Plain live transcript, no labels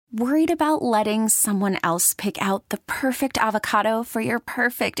Worried about letting someone else pick out the perfect avocado for your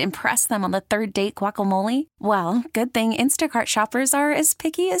perfect impress them on the third date guacamole? Well, good thing Instacart shoppers are as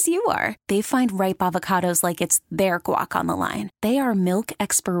picky as you are. They find ripe avocados like it's their guac on the line. They are milk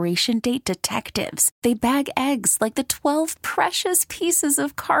expiration date detectives. They bag eggs like the 12 precious pieces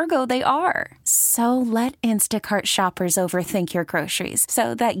of cargo they are. So let Instacart shoppers overthink your groceries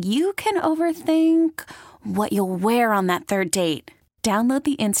so that you can overthink what you'll wear on that third date. Download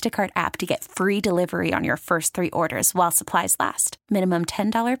the Instacart app to get free delivery on your first 3 orders while supplies last. Minimum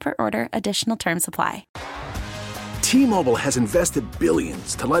 $10 per order. Additional terms apply. T-Mobile has invested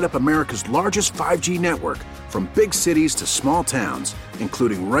billions to light up America's largest 5G network, from big cities to small towns,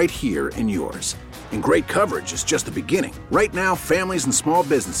 including right here in yours. And great coverage is just the beginning. Right now, families and small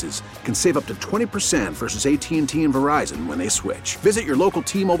businesses can save up to 20% versus AT&T and Verizon when they switch. Visit your local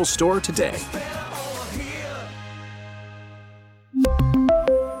T-Mobile store today.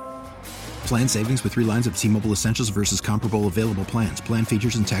 Plan savings with 3 lines of T-Mobile Essentials versus comparable available plans. Plan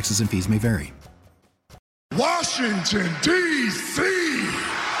features and taxes and fees may vary. Washington, D.C.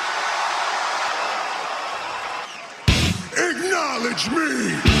 Acknowledge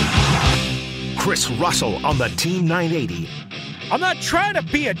me. Chris Russell on the Team 980. I'm not trying to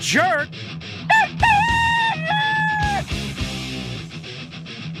be a jerk.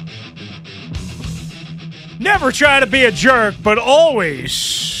 Never try to be a jerk, but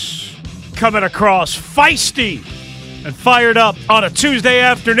always coming across feisty and fired up on a Tuesday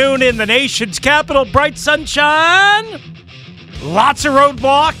afternoon in the nation's capital. Bright sunshine, lots of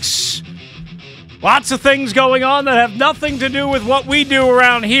roadblocks, lots of things going on that have nothing to do with what we do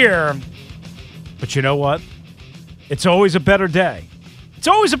around here. But you know what? It's always a better day. It's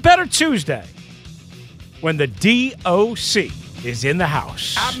always a better Tuesday when the DOC is in the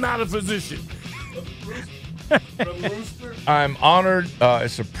house. I'm not a physician. I'm honored.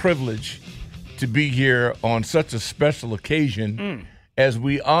 It's a privilege to be here on such a special occasion as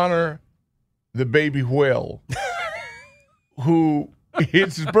we honor the baby whale who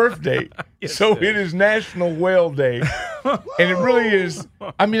it's his birthday. Yes, so it is National Whale Day. And it really is.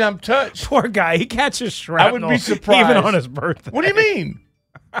 I mean, I'm touched. Poor guy. He catches shrapnel. I would be surprised. Even on his birthday. What do you mean?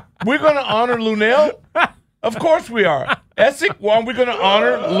 We're going to honor Lunel? Of course we are. Essex, well, we're going to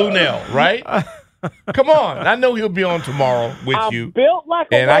honor Lunel, right? Come on. I know he'll be on tomorrow with you. Built like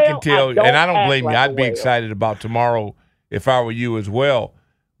a and whale, I can tell you, and I don't blame like you. I'd be excited about tomorrow if I were you as well.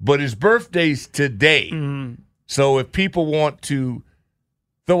 But his birthday's today. So if people want to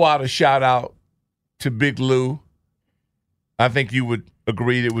throw out a shout out to Big Lou, I think you would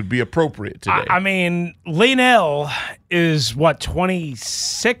agree it would be appropriate today. I mean, Lunel is,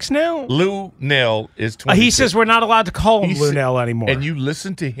 26 now? Lunel is 26. He says we're not allowed to call him Lunel anymore. And you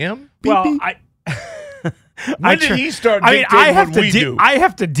listen to him? Well, when did he start dictating what we do? I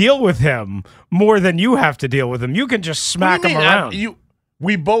have to deal with him more than you have to deal with him. You can just smack him around.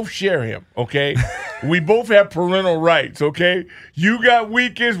 We both share him, okay? We both have parental rights, okay? You got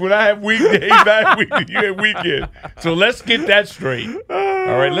weekends when I have weekdays, I have weekdays, you have weekends. So let's get that straight.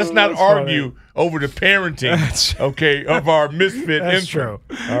 All right, let's not argue over the parenting, okay, of our misfit That's intro.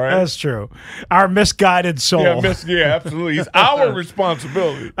 True. All right? That's true. Our misguided soul. Yeah, absolutely. It's our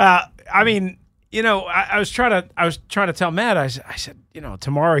responsibility. I mean, you know, I was trying to tell Matt, I said, you know,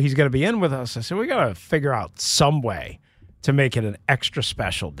 tomorrow he's going to be in with us. I said, we got to figure out some way to make it an extra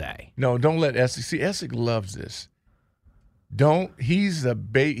special day. No, don't let Essex. See, Essex loves this.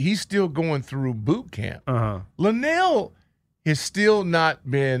 He's still going through boot camp. Lunel he's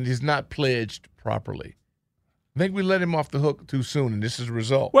not pledged properly. I think we let him off the hook too soon, and this is the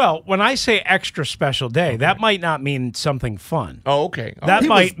result. Well, when I say extra special day, that might not mean something fun. Oh, okay. That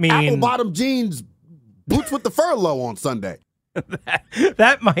might mean apple-bottom jeans, boots with the furlough on Sunday.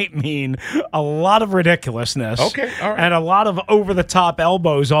 that might mean a lot of ridiculousness. Okay, all right. And a lot of over-the-top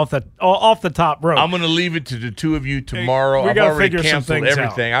elbows off the top rope. I'm going to leave it to the two of you tomorrow. We I've already canceled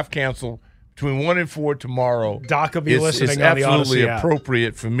everything. I've canceled between 1 and 4 tomorrow. Doc will be listening it's on the Odyssey absolutely app.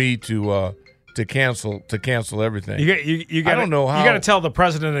 appropriate for me to cancel everything. You I don't know how. You got to tell the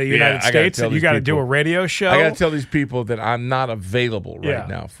president of the United States that you got to do a radio show. I got to tell these people that I'm not available right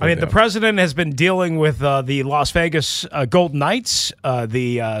now. I mean, the president has been dealing with the Las Vegas Golden Knights.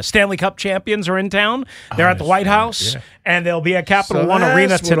 The Stanley Cup champions are in town. They're at the White House, and they'll be at Capital One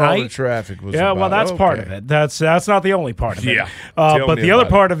Arena tonight. What all the traffic was about. Well, that's part of it. That's not the only part of it. Yeah. But the other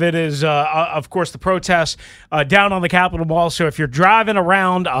part of it is, of course, the protests down on the Capitol Mall. So if you're driving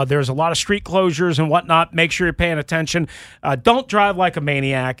around, there's a lot of street closures closures and whatnot. Make sure you're paying attention. Don't drive like a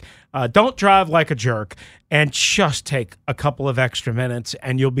maniac. Don't drive like a jerk. And just take a couple of extra minutes,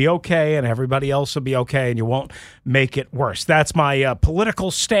 and you'll be okay, and everybody else will be okay, and you won't make it worse. That's my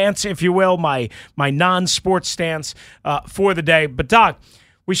political stance, if you will, my non-sports stance for the day. But, Doc,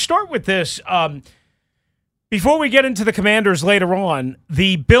 we start with this. Before we get into the Commanders later on,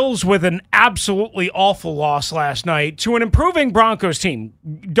 the Bills with an absolutely awful loss last night to an improving Broncos team.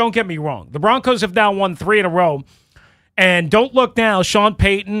 Don't get me wrong. The Broncos have now won 3 in a row. And don't look now, Sean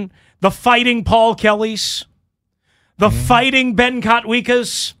Payton, the fighting Paul Kellys, the fighting Ben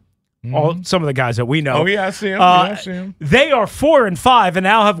Kotwikas, some of the guys that we know. Oh, yeah, I see him. They are 4-5 and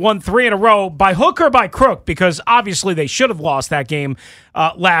now have won 3 in a row by hook or by crook, because obviously they should have lost that game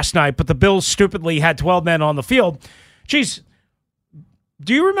last night, but the Bills stupidly had 12 men on the field. Jeez,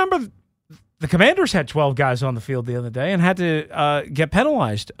 do you remember the Commanders had 12 guys on the field the other day and had to get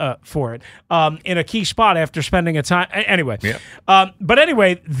penalized for it in a key spot after spending a time. Anyway, but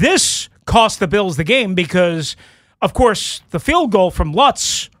anyway, this cost the Bills the game because, of course, the field goal from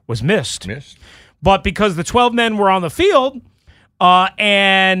Lutz was missed. But because the 12 men were on the field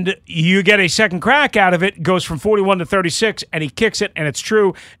and you get a second crack out of it, goes from 41 to 36, and he kicks it, and it's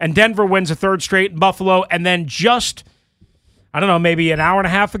true. And Denver wins a third straight in Buffalo, and then just, I don't know, maybe an hour and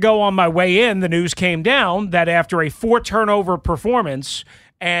a half ago on my way in, the news came down that after a 4-turnover performance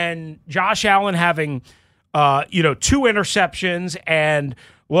and Josh Allen having, 2 interceptions, and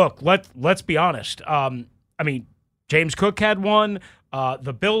look, let's be honest. James Cook had one.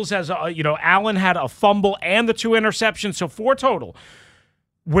 The Bills, Allen had a fumble and the 2 interceptions, so 4 total.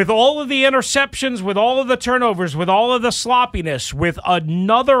 With all of the interceptions, with all of the turnovers, with all of the sloppiness, with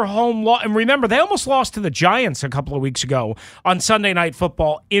another home loss. And remember, they almost lost to the Giants a couple of weeks ago on Sunday Night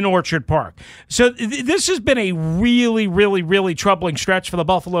Football in Orchard Park. So this has been a really, really, really troubling stretch for the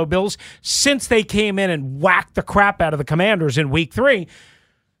Buffalo Bills since they came in and whacked the crap out of the Commanders in Week 3.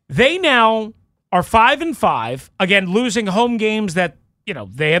 They now are 5-5, again, losing home games that,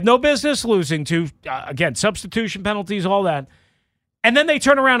 they have no business losing to. Again, substitution penalties, all that. And then they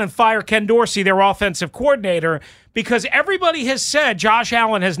turn around and fire Ken Dorsey, their offensive coordinator, because everybody has said Josh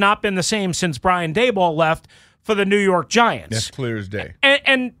Allen has not been the same since Brian Daboll left for the New York Giants. That's clear as day.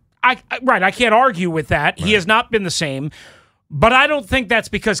 And I can't argue with that. Right. He has not been the same. But I don't think that's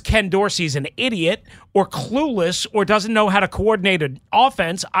because Ken Dorsey's an idiot or clueless or doesn't know how to coordinate an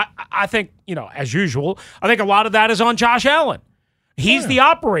offense. I think, as usual, I think a lot of that is on Josh Allen. He's the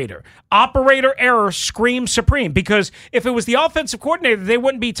operator. Operator error screams supreme, because if it was the offensive coordinator, they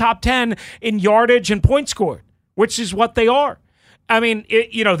wouldn't be top 10 in yardage and points scored, which is what they are. I mean,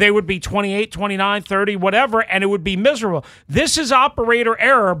 they would be 28, 29, 30, whatever, and it would be miserable. This is operator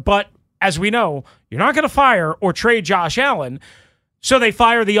error, but as we know, you're not going to fire or trade Josh Allen, so they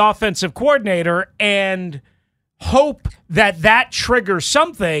fire the offensive coordinator and hope that triggers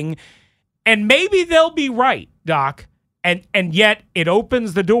something, and maybe they'll be right, Doc. And yet it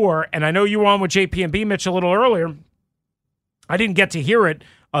opens the door, and I know you were on with JP and B Mitch a little earlier. I didn't get to hear it,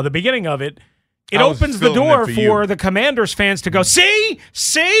 the beginning of it. It opens the door for the Commanders fans to go, see,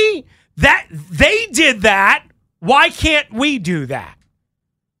 that they did that. Why can't we do that?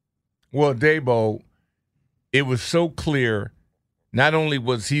 Well, Daboll, it was so clear, not only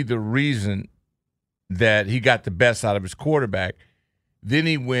was he the reason that he got the best out of his quarterback, then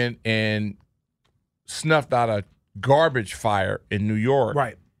he went and snuffed out a garbage fire in New York.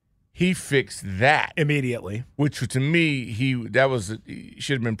 Right. He fixed that immediately, which to me he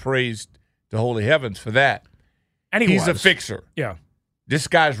should have been praised to holy heavens for that. And he's a fixer. Yeah. This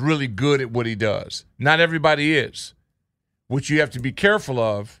guy's really good at what he does. Not everybody is. What you have to be careful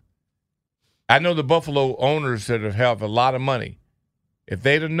of, I know the Buffalo owners that have a lot of money. If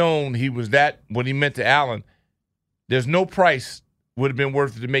they'd have known he was what he meant to Allen, there's no price would have been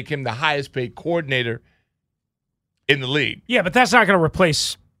worth it to make him the highest paid coordinator in the league. Yeah, but that's not going to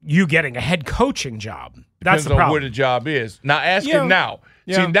replace you getting a head coaching job. That's Depends the problem. on where the job is. Now ask him now.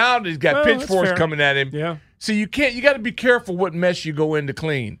 Yeah. See, now he's got pitchforks coming at him. Yeah. See, you got to be careful what mess you go in to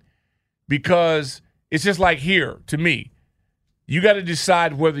clean, because it's just like here, to me. You got to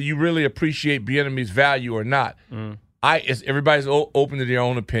decide whether you really appreciate Bieniemy's value or not. Everybody's open to their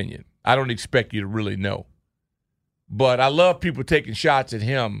own opinion. I don't expect you to really know. But I love people taking shots at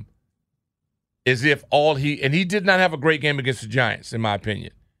him as if he did not have a great game against the Giants, in my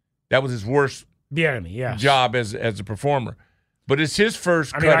opinion. That was his worst job as a performer. But it's his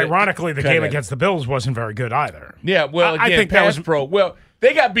first. Ironically, the game against the Bills wasn't very good either. Yeah, well, again, I think pass pro. Well,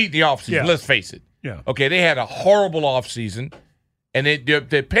 they got beat in the offseason. Yeah. Let's face it. Yeah. Okay, they had a horrible offseason, and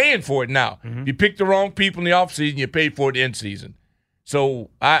they're paying for it now. Mm-hmm. You picked the wrong people in the offseason, you paid for it in season. So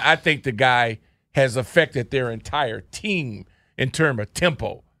I think the guy has affected their entire team in terms of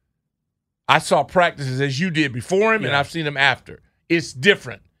tempo. I saw practices as you did before him, and I've seen him after. It's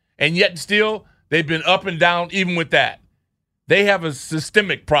different. And yet still, they've been up and down even with that. They have a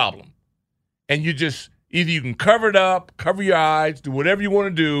systemic problem. And you just either you can cover it up, cover your eyes, do whatever you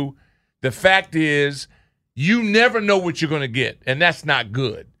want to do. The fact is, you never know what you're going to get, and that's not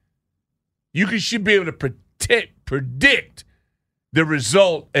good. You should be able to predict the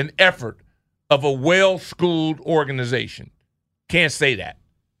result and effort of a well-schooled organization. Can't say that.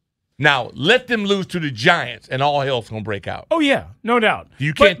 Now, let them lose to the Giants, and all hell's going to break out. Oh, yeah, no doubt.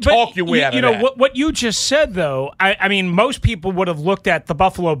 You can't talk your way out of that. You know, what you just said, though, I mean, most people would have looked at the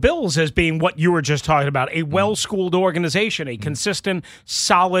Buffalo Bills as being what you were just talking about, a well-schooled organization, a consistent,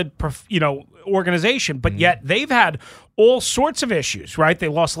 solid, organization. But yet they've had all sorts of issues, right? They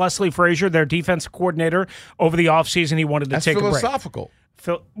lost Leslie Frazier, their defensive coordinator, over the offseason. He wanted to take a break. That's philosophical.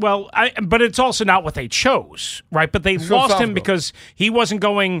 Well, but it's also not what they chose, right? But they lost him because he wasn't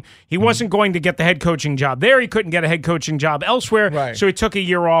going to get the head coaching job there. He couldn't get a head coaching job elsewhere, right. So he took a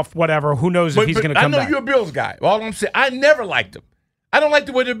year off. Whatever. Who knows if he's going to come back? I know you're a Bills guy. All I'm saying, I never liked them. I don't like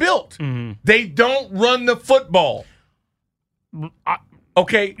the way they're built. Mm-hmm. They don't run the football.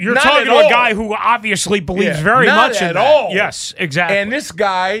 Okay, you're talking to a guy who obviously believes very much in that. All. Yes, exactly. And this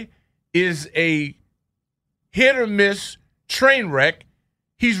guy is a hit or miss train wreck.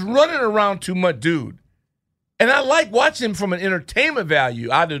 He's running around too much, dude. And I like watching him from an entertainment value.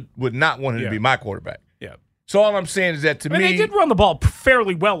 I would not want him to be my quarterback. Yeah. So all I'm saying is that to me, they did run the ball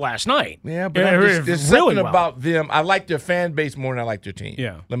fairly well last night. Yeah, but there's something about them. I like their fan base more than I like their team.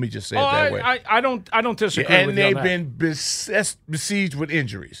 Yeah. Let me just say it that way. I don't disagree with you on that. And they've been besieged with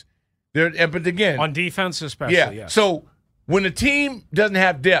injuries. But again, on defense especially. Yeah. Yes. So when a team doesn't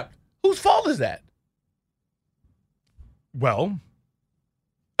have depth, whose fault is that? Well,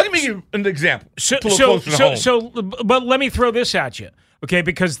 let me give you an example. But let me throw this at you, okay?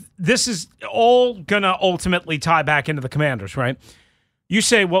 Because this is all going to ultimately tie back into the Commanders, right? You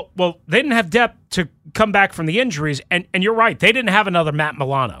say, well, they didn't have depth to come back from the injuries, and you're right. They didn't have another Matt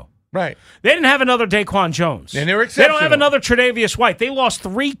Milano. Right. They didn't have another Daquan Jones. And they were exceptional. They don't have another Tre'Davious White. They lost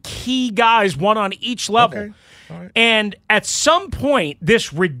 3 key guys, one on each level. Okay. All right. And at some point,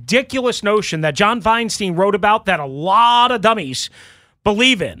 this ridiculous notion that John Feinstein wrote about that a lot of dummies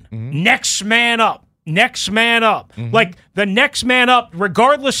believe in, next man up. Mm-hmm. Like the next man up,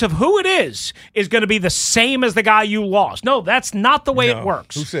 regardless of who it is going to be the same as the guy you lost. No, that's not the way it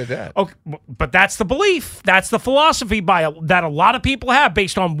works. Who said that? Okay, but that's the belief. That's the philosophy that a lot of people have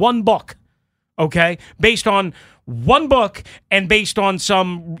based on one book. Okay? Based on one book and based on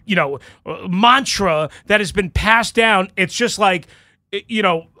some, mantra that has been passed down. It's just like,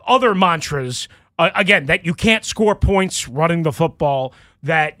 other mantras, again, that you can't score points running the football,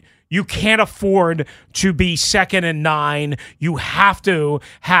 that you can't afford to be 2nd and 9. You have to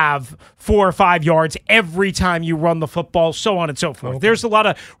have 4 or 5 yards every time you run the football, so on and so forth. Okay. There's a lot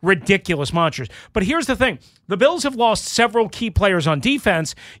of ridiculous mantras. But here's the thing. The Bills have lost several key players on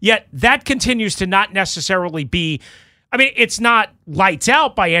defense, yet that continues to not necessarily be... I mean, it's not lights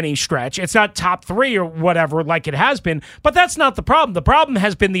out by any stretch. It's not top 3 or whatever like it has been, but that's not the problem. The problem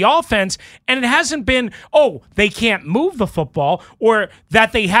has been the offense, and it hasn't been, they can't move the football or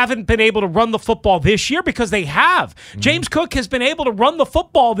that they haven't been able to run the football this year, because they have. Mm-hmm. James Cook has been able to run the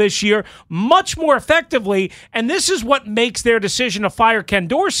football this year much more effectively, and this is what makes their decision to fire Ken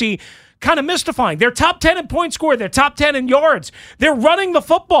Dorsey kind of mystifying. They're top 10 in points scored. They're top 10 in yards. They're running the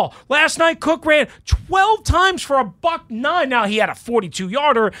football. Last night, Cook ran 12 times for $109. Now, he had a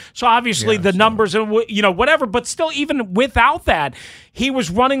 42-yarder, so obviously the numbers and whatever, but still, even without that, he was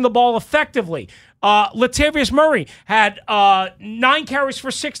running the ball effectively. Latavius Murray had 9 carries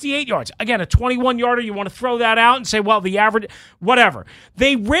for 68 yards. Again, a 21-yarder. You want to throw that out and say, well, the average, whatever.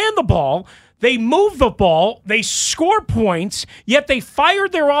 They ran the ball. They moved the ball, they scored points, yet they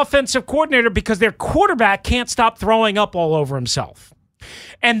fired their offensive coordinator because their quarterback can't stop throwing up all over himself.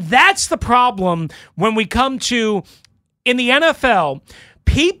 And that's the problem when we come to, in the NFL,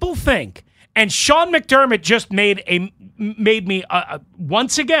 people think, and Sean McDermott just made me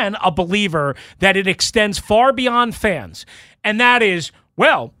once again a believer that it extends far beyond fans. And that is,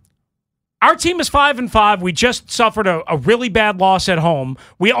 our team is 5-5. We just suffered a really bad loss at home.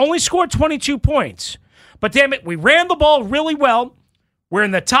 We only scored 22 points. But damn it, we ran the ball really well. We're in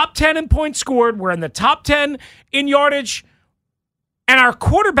the top 10 in points scored. We're in the top 10 in yardage. And our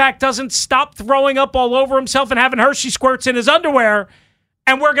quarterback doesn't stop throwing up all over himself and having Hershey squirts in his underwear.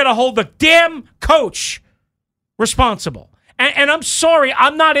 And we're going to hold the damn coach responsible. And I'm sorry,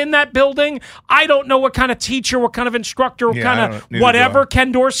 I'm not in that building. I don't know what kind of teacher, what kind of instructor, what kind of whatever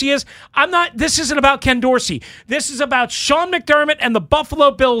Ken Dorsey is. This isn't about Ken Dorsey. This is about Sean McDermott and the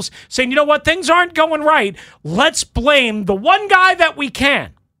Buffalo Bills saying, you know what, things aren't going right. Let's blame the one guy that we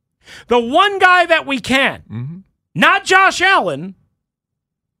can. The one guy that we can. Mm-hmm. Not Josh Allen.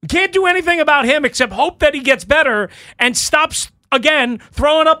 We can't do anything about him except hope that he gets better and stops, again,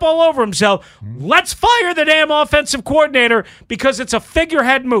 throwing up all over himself. Let's fire the damn offensive coordinator because it's a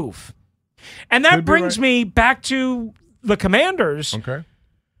figurehead move. And that brings me back to the Commanders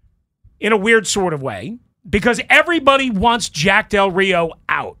in a weird sort of way because everybody wants Jack Del Rio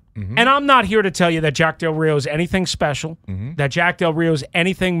out. Mm-hmm. And I'm not here to tell you that Jack Del Rio is anything special, that Jack Del Rio is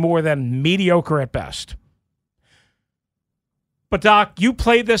anything more than mediocre at best. But, Doc, you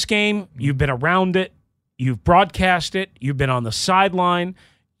played this game. You've been around it. You've broadcast it. You've been on the sideline.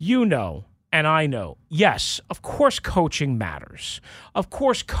 You know, and I know, yes, of course coaching matters. Of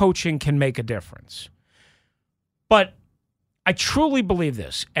course coaching can make a difference. But I truly believe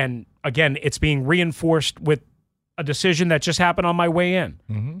this. And, again, it's being reinforced with a decision that just happened on my way in.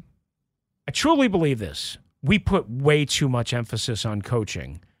 Mm-hmm. I truly believe this. We put way too much emphasis on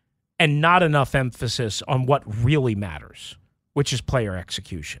coaching and not enough emphasis on what really matters, which is player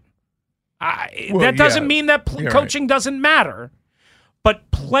execution. That doesn't mean that coaching doesn't matter, but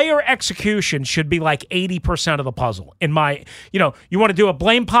player execution should be like 80% of the puzzle. You want to do a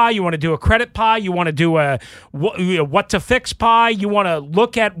blame pie, you want to do a credit pie, you want to do a what to fix pie, you want to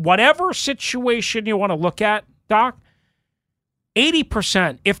look at whatever situation you want to look at, Doc.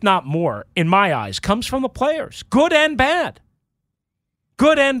 80%, if not more, in my eyes, comes from the players, good and bad.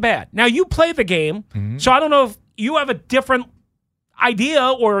 Good and bad. Now, you play the game, so I don't know if you have a different idea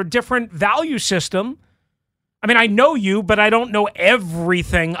or a different value system. I mean, I know you, but I don't know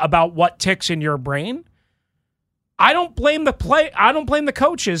everything about what ticks in your brain. I don't blame the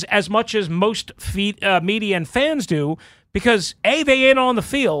coaches as much as most media and fans do because A, they ain't on the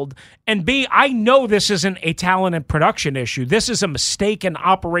field, and B, I know this isn't a talent and production issue. This is a mistake and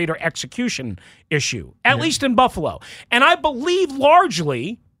operator execution issue, at least in Buffalo. And I believe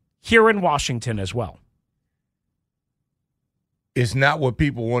largely here in Washington as well. It's not what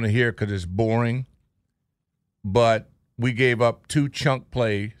people want to hear because it's boring, but we gave up 2 chunk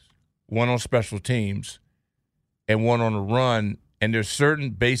plays, one on special teams and one on a run, and there's certain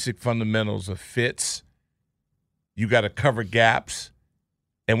basic fundamentals of fits. You got to cover gaps.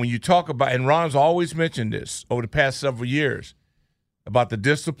 And when you talk about, and Ron's always mentioned this over the past several years, about the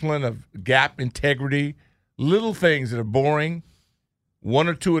discipline of gap integrity, little things that are boring, 1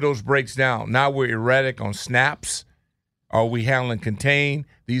 or 2 of those breaks down. Now we're erratic on snaps. Are we handling contain?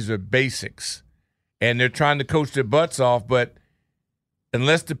 These are basics. And they're trying to coach their butts off, but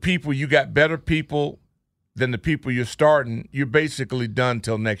unless you got better people than the people you're starting, you're basically done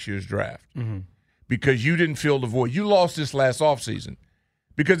till next year's draft. Mm-hmm. Because you didn't fill the void. You lost this last offseason.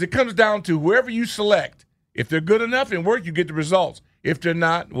 Because it comes down to whoever you select. If they're good enough and work, you get the results. If they're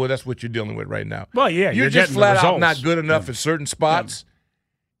not, well, that's what you're dealing with right now. Well, yeah, you're just flat out not good enough at certain spots.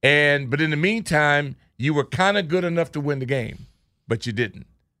 Yeah. But in the meantime, you were kind of good enough to win the game, but you didn't.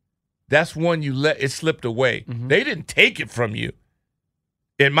 That's one you let it slipped away. Mm-hmm. They didn't take it from you.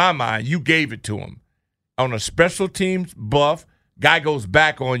 In my mind, you gave it to them. On a special teams buff, guy goes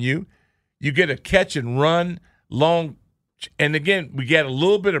back on you. You get a catch and run long. And again, we get a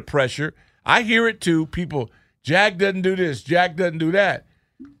little bit of pressure. I hear it too. People, Jack doesn't do this. Jack doesn't do that.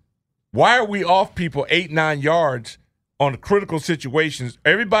 Why are we off people 8-9 yards on critical situations?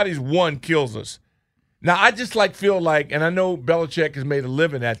 Everybody's one kills us. Now, I just feel like, and I know Belichick has made a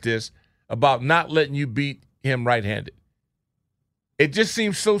living at this, about not letting you beat him right-handed. It just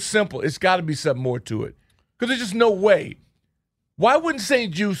seems so simple. It's got to be something more to it. Because there's just no way. Why wouldn't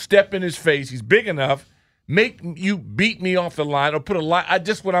St. Jude step in his face? He's big enough. Make you beat me off the line or put a line.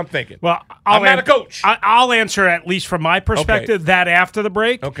 Just what I'm thinking. Well, I'm not a coach. I'll answer, at least from my perspective, that after the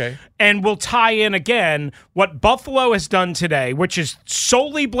break. Okay. And we'll tie in again what Buffalo has done today, which is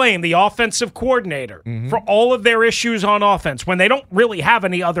solely blame the offensive coordinator for all of their issues on offense when they don't really have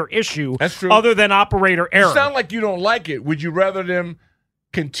any other issue other than operator error. You sound like you don't like it. Would you rather them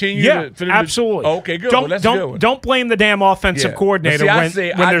continue? Absolutely. Okay, good. Don't blame the damn offensive coordinator when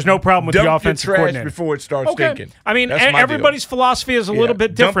there's no problem with the offensive coordinator. Before it starts stinking. I mean, everybody's philosophy is a little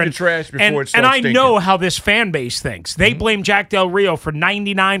bit different. Dump the trash before it starts stinking. And I know how this fan base thinks. They blame Jack Del Rio for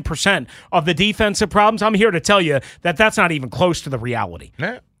 99% of the defensive problems. I'm here to tell you that that's not even close to the reality.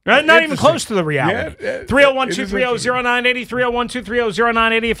 Yeah. Not even close to the reality. 301-230-0980,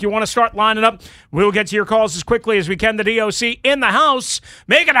 301-230-0980. If you want to start lining up, we'll get to your calls as quickly as we can. The DOC in the house,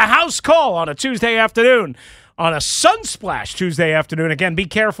 making a house call on a Tuesday afternoon. on a Sunsplash Tuesday afternoon. Again, be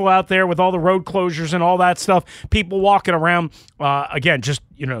careful out there with all the road closures and all that stuff. People walking around. Again, just,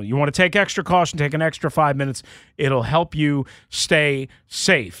 you want to take extra caution, take an extra 5 minutes. It'll help you stay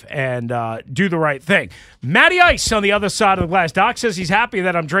safe and do the right thing. Matty Ice on the other side of the glass. Doc says he's happy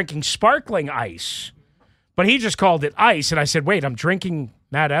that I'm drinking sparkling ice, but he just called it ice. And I said, wait, I'm drinking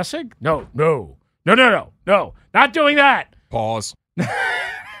Matt Essig? No, not doing that. Pause.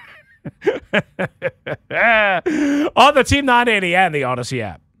 On the Team 980 and the Odyssey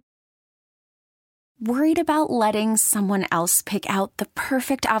app. Worried about letting someone else pick out the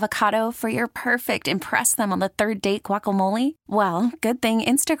perfect avocado for your perfect impress them on the third date guacamole? Well, good thing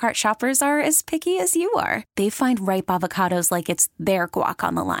Instacart shoppers are as picky as you are. They find ripe avocados like it's their guac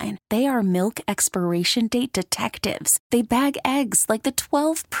on the line. They are milk expiration date detectives. They bag eggs like the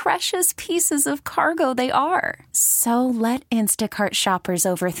 12 precious pieces of cargo they are. So let Instacart shoppers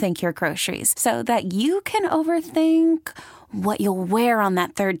overthink your groceries so that you can overthink what you'll wear on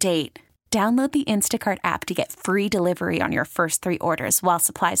that third date. Download the Instacart app to get free delivery on your first 3 orders while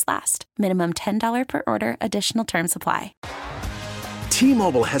supplies last. Minimum $10 per order. Additional terms apply.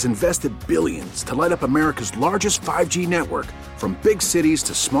 T-Mobile has invested billions to light up America's largest 5G network, from big cities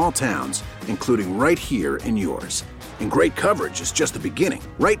to small towns, including right here in yours. And great coverage is just the beginning.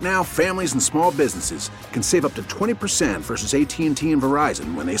 Right now, families and small businesses can save up to 20% versus AT&T and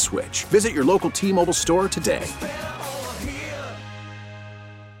Verizon when they switch. Visit your local T-Mobile store today.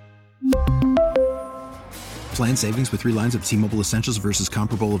 Plan savings with 3 lines of T-Mobile Essentials versus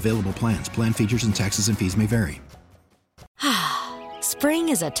comparable available plans. Plan features and taxes and fees may vary. Spring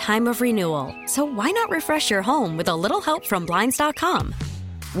is a time of renewal, so why not refresh your home with a little help from Blinds.com?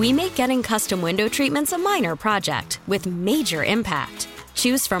 We make getting custom window treatments a minor project with major impact.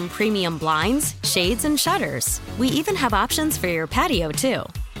 Choose from premium blinds, shades, and shutters. We even have options for your patio, too.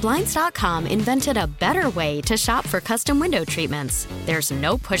 Blinds.com invented a better way to shop for custom window treatments. There's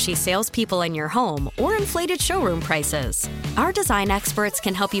no pushy salespeople in your home or inflated showroom prices. Our design experts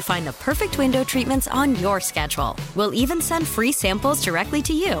can help you find the perfect window treatments on your schedule. We'll even send free samples directly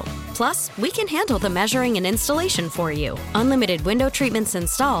to you. Plus, we can handle the measuring and installation for you. Unlimited window treatments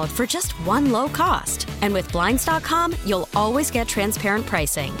installed for just one low cost. And with Blinds.com, you'll always get transparent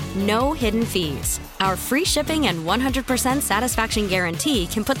pricing. No hidden fees. Our free shipping and 100% satisfaction guarantee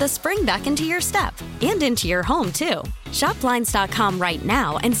can put the spring back into your step and into your home, too. Shop Blinds.com right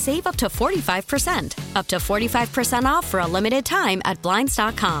now and save up to 45%. Up to 45% off for a limited time at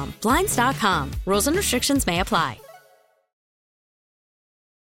Blinds.com. Blinds.com. Rules and restrictions may apply.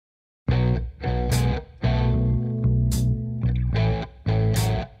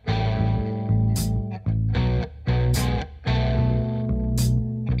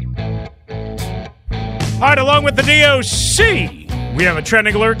 All right, along with the DOC, we have a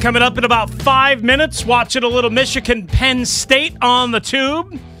trending alert coming up in about 5 minutes. Watching a little Michigan Penn State on the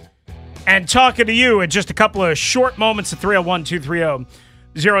tube and talking to you in just a couple of short moments at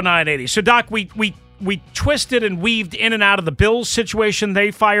 301-230-0980. So, Doc, we twisted and weaved in and out of the Bills situation. They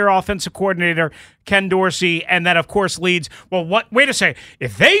fire offensive coordinator Ken Dorsey, and that, of course, leads, wait a second.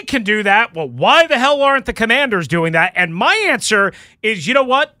 If they can do that, why the hell aren't the Commanders doing that? And my answer is, you know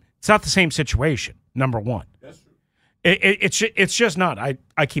what? It's not the same situation. Number one. That's true. It's just not. I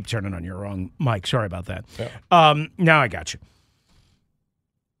keep turning on your wrong mic. Sorry about that. Yeah. Now I got you.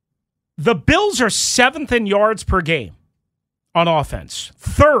 The Bills are 7th in yards per game on offense,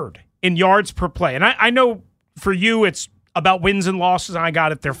 3rd in yards per play. And I know for you it's about wins and losses. I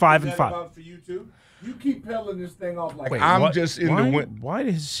got it. They're 5 and 5. About for you too? You keep peddling this thing off like I'm just in the win. Why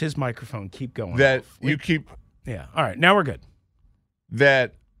does his microphone keep going? That off? You keep. Yeah. All right. Now we're good.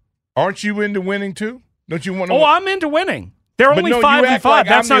 That. Aren't you into winning too? Don't you want to? I'm into winning. They're only 5 and 5. Like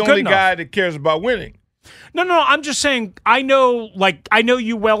That's not good enough. I'm the only guy that cares about winning. No. I'm just saying. I know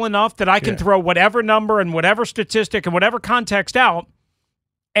you well enough that I can throw whatever number and whatever statistic and whatever context out,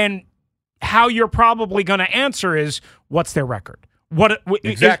 and how you're probably going to answer is what's their record?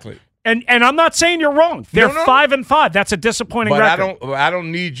 Exactly. And I'm not saying you're wrong. They're 5 and 5. That's a disappointing record. But I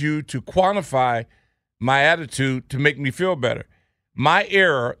don't need you to quantify my attitude to make me feel better. My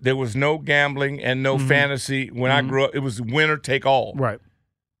era, there was no gambling and no fantasy. When I grew up, it was winner take all. Right.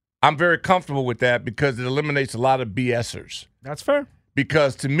 I'm very comfortable with that because it eliminates a lot of BSers. That's fair.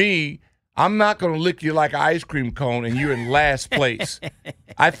 Because to me, I'm not going to lick you like an ice cream cone and you're in last place.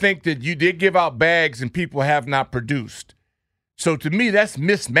 I think that you did give out bags and people have not produced. So to me, that's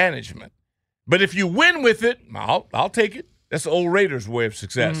mismanagement. But if you win with it, I'll take it. That's the old Raiders' way of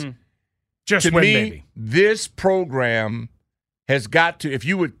success. Mm-hmm. Just to win, me, baby. This program has got to, if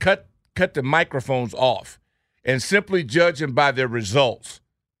you would cut the microphones off and simply judge them by their results,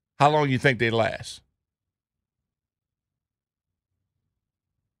 how long do you think they last?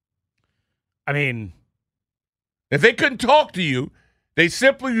 I mean, if they couldn't talk to you,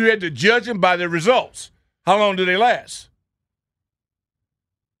 you had to judge them by their results. How long do they last?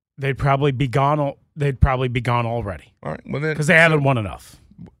 they'd probably be gone. They'd probably be gone already. All right. Well, then, because they haven't won enough.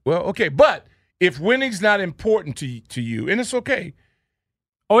 Well, okay, but if winning's not important to you, and it's okay.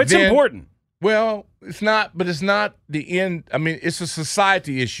 Oh, it's important. Well, it's not, but it's not the end. I mean, it's a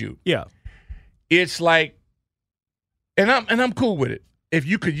society issue. Yeah. It's like, and I'm cool with it. If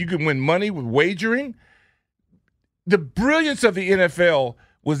you can win money with wagering. The brilliance of the NFL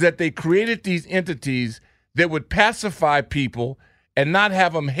was that they created these entities that would pacify people and not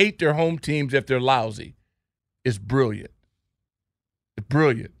have them hate their home teams if they're lousy. It's brilliant. It's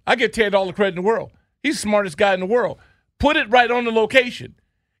brilliant. I give Ted all the credit in the world. He's the smartest guy in the world. Put it right on the location.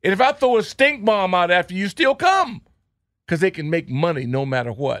 And if I throw a stink bomb out after you, still come. Because they can make money no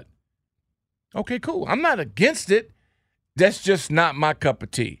matter what. Okay, cool. I'm not against it. That's just not my cup of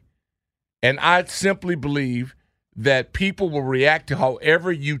tea. And I simply believe that people will react to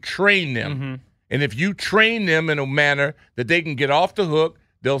however you train them. Mm-hmm. And if you train them in a manner that they can get off the hook,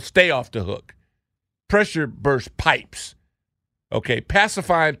 they'll stay off the hook. Pressure burst pipes. Okay,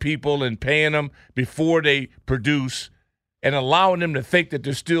 pacifying people and paying them before they produce and allowing them to think that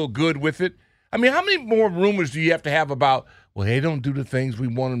they're still good with it. I mean, how many more rumors do you have to have about, well, they don't do the things we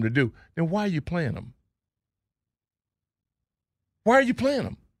want them to do? Then why are you playing them? Why are you playing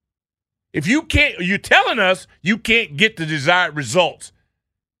them? If you can't, you're telling us you can't get the desired results.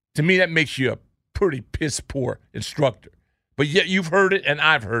 To me, that makes you a pretty piss-poor instructor. But yet you've heard it and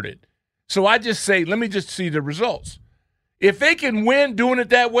I've heard it. So I just say, let me just see the results. If they can win doing it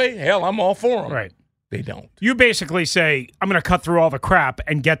that way, hell, I'm all for them. Right. They don't. You basically say, I'm going to cut through all the crap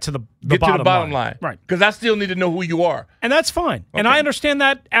and get to the bottom line. Right. Because I still need to know who you are. And that's fine. Okay. And I understand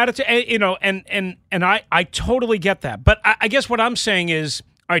that attitude, and I totally get that. But I guess what I'm saying is,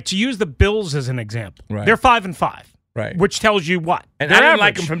 all right, to use the Bills as an example, right. They're 5-5. Right. Which tells you what? And I didn't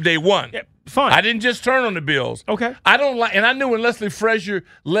like them from day one. Yeah, fine. I didn't just turn on the Bills. Okay. I don't like, and I knew when Leslie Frazier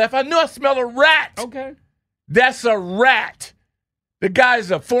left, I knew I smelled a rat. Okay. That's a rat. The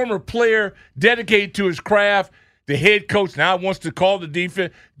guy's a former player dedicated to his craft. The head coach now wants to call the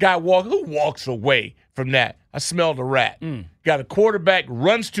defense. Who walks away from that? I smelled a rat. Got a quarterback,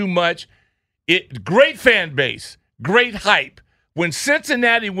 runs too much. Great fan base, great hype. When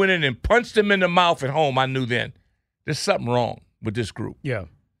Cincinnati went in and punched him in the mouth at home, I knew then there's something wrong with this group. Yeah.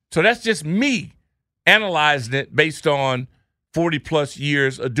 So that's just me analyzing it based on 40-plus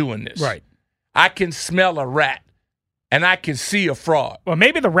years of doing this. Right. I can smell a rat, and I can see a fraud. Well,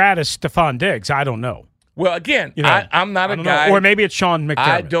 maybe the rat is Stephon Diggs. I don't know. Well, again, I'm not a guy. Or maybe it's Sean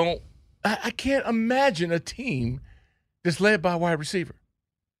McDermott. I can't imagine a team that's led by a wide receiver.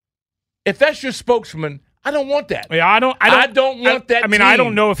 If that's your spokesman, I don't want that. Yeah, I don't want that. I mean, team. I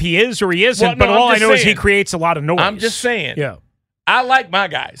don't know if he is or he isn't, but all I know is he creates a lot of noise. I'm just saying. Yeah. I like my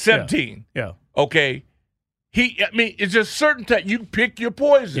guy, 17. Yeah. Okay. It's just certain time you pick your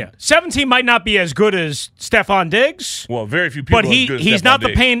poison. Yeah. 17 might not be as good as Stephon Diggs. Well, very few people. But he's not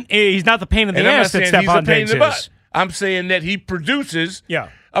the pain. He's not the pain in the ass that Stephon Diggs is. I'm saying that he produces. Yeah.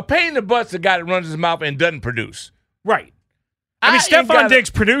 A pain in the butt's the guy that runs his mouth and doesn't produce. Right. I mean, Stephon Diggs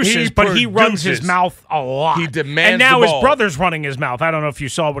produces, but he runs his mouth a lot. He demands and now the his ball. brother's running his mouth. I don't know if you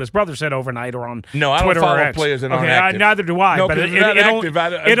saw what his brother said overnight or on No, I Twitter don't follow or X. players that aren't active. Neither do I. No, but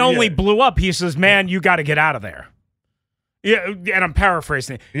it only blew up. He says, "Man, you got to get out of there." Yeah, and I'm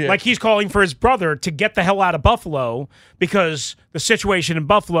paraphrasing it. Yeah. Like he's calling for his brother to get the hell out of Buffalo because the situation in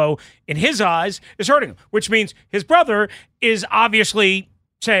Buffalo, in his eyes, is hurting him. Which means his brother is obviously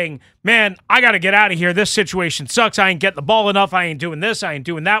saying, man, I got to get out of here. This situation sucks. I ain't getting the ball enough. I ain't doing this. I ain't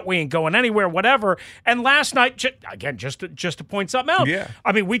doing that. We ain't going anywhere, whatever. And last night, just to point something out. Yeah.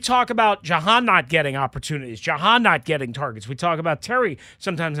 I mean, we talk about Jahan not getting opportunities, Jahan not getting targets. We talk about Terry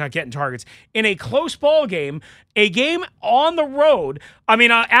sometimes not getting targets. In a close ball game, a game on the road,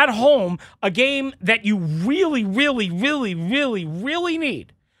 at home, a game that you really, really, really, really, really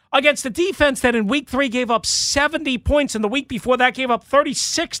need. Against a defense that in week 3 gave up 70 points, and the week before that gave up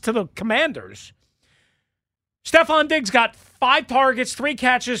 36 to the Commanders. Stephon Diggs got 5 targets, 3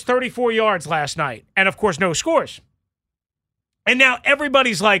 catches, 34 yards last night, and of course no scores. And now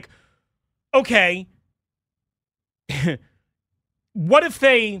everybody's like, okay, what if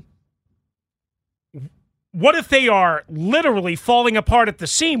they are literally falling apart at the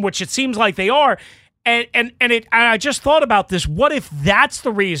seam, which it seems like they are. And I just thought about this. What if that's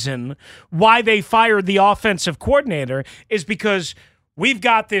the reason why they fired the offensive coordinator is because we've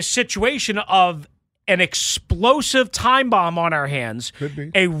got this situation of an explosive time bomb on our hands. Could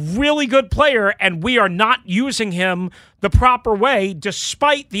be. A really good player, and we are not using him the proper way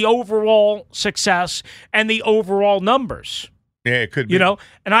despite the overall success and the overall numbers. Yeah, it could be. You know,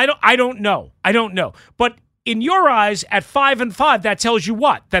 and I don't know. But in your eyes, at 5-5, that tells you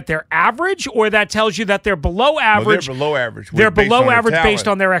what? That they're average, or that tells you that they're below average? Well, they're below average. They're below average talent, based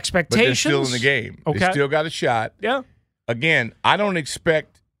on their expectations. But they're still in the game. Okay. They still got a shot. Yeah. Again, I don't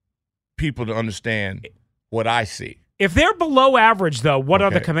expect people to understand what I see. If they're below average, though, what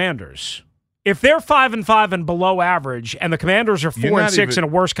are the Commanders? If they're 5-5 and below average, and the Commanders are 4-6 in a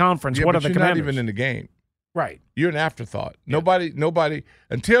worse conference, what are the Commanders? You're not even in the game. Right. You're an afterthought. Yeah. Nobody,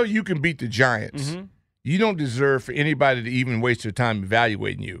 until you can beat the Giants, you don't deserve for anybody to even waste their time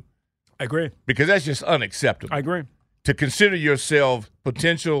evaluating you. I agree. Because that's just unacceptable. I agree. To consider yourself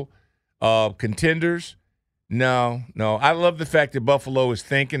potential contenders, no. I love the fact that Buffalo is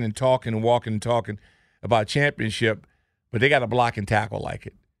thinking and talking and walking and talking about championship, but they got a block and tackle like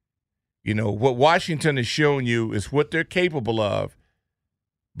it. You know, what Washington has shown you is what they're capable of,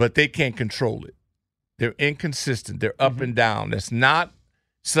 but they can't control it. They're inconsistent. They're up and down. That's not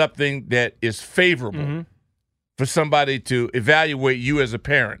something that is favorable for somebody to evaluate you as a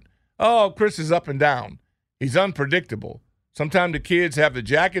parent. Oh, Chris is up and down. He's unpredictable. Sometimes the kids have the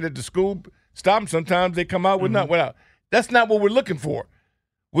jacket at the school stop. Sometimes they come out with not without. That's not what we're looking for.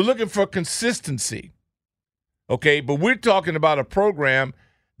 We're looking for consistency. Okay, but we're talking about a program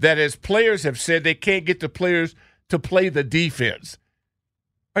that, as players have said, they can't get the players to play the defense.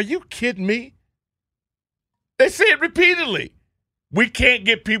 Are you kidding me? They say it repeatedly. We can't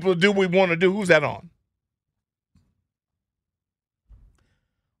get people to do what we want to do. Who's that on?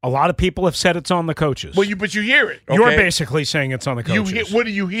 A lot of people have said it's on the coaches. Well, but you hear it. Okay? You're basically saying it's on the coaches. What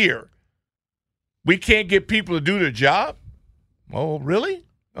do you hear? We can't get people to do their job? Oh, really?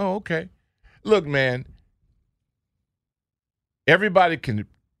 Oh, okay. Look, man, everybody can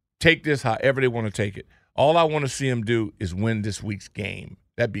take this however they want to take it. All I want to see them do is win this week's game.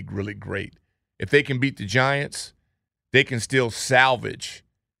 That'd be really great. If they can beat the Giants, they can still salvage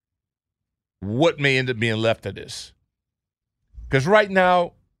what may end up being left of this. Because right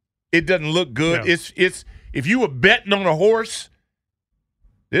now, it doesn't look good. No. It's if you were betting on a horse,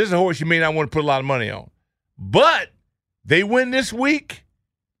 this is a horse you may not want to put a lot of money on. But they win this week,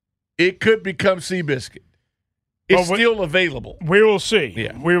 it could become Seabiscuit. It's still available. We will see.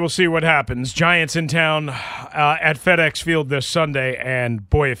 Yeah. We will see what happens. Giants in town at FedEx Field this Sunday, and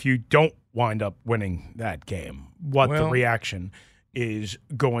boy, if you don't wind up winning that game, the reaction is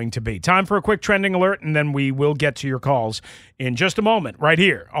going to be. Time for a quick trending alert, and then we will get to your calls in just a moment right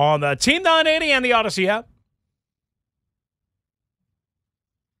here on the Team 980 and the Odyssey app.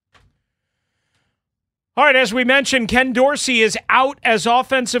 All right, as we mentioned, Ken Dorsey is out as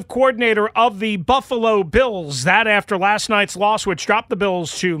offensive coordinator of the Buffalo Bills. That after last night's loss, which dropped the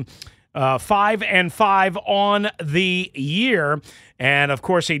Bills to 5-5 on the year. And, of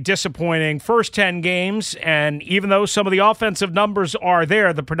course, a disappointing first 10 games. And even though some of the offensive numbers are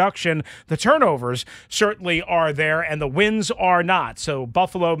there, the production, the turnovers certainly are there, and the wins are not. So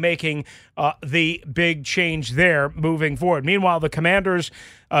Buffalo making the big change there moving forward. Meanwhile, the Commanders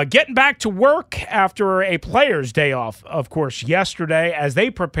getting back to work after a player's day off, of course, yesterday as they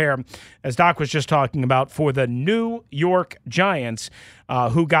prepare, as Doc was just talking about, for the New York Giants,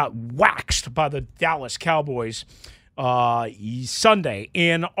 who got waxed by the Dallas Cowboys Sunday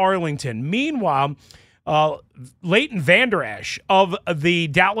in Arlington. Meanwhile, Leighton Vander Esch of the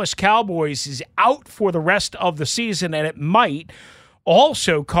Dallas Cowboys is out for the rest of the season, and it might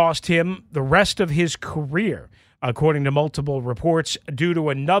also cost him the rest of his career, according to multiple reports, due to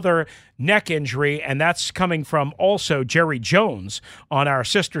another neck injury, and that's coming from also Jerry Jones on our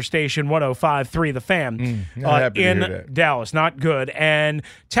sister station 105.3 The Fan in Dallas. Not good. And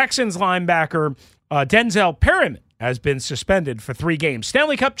Texans linebacker Denzel Perryman has been suspended for 3 games.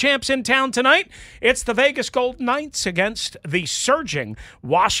 Stanley Cup champs in town tonight. It's the Vegas Golden Knights against the surging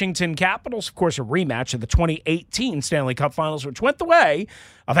Washington Capitals. Of course, a rematch of the 2018 Stanley Cup Finals, which went the way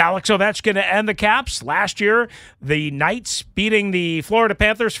of Alex Ovechkin and the Caps. Last year, the Knights beating the Florida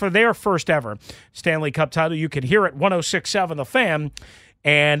Panthers for their first ever Stanley Cup title. You can hear it 106.7 The Fan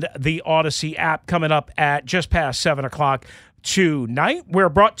and the Odyssey app coming up at just past 7 o'clock. Tonight, we're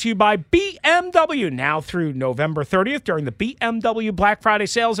brought to you by BMW. Now through November 30th, during the BMW Black Friday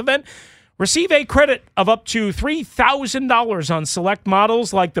sales event, receive a credit of up to $3,000 on select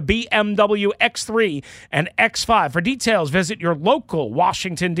models like the BMW X3 and X5. For details, visit your local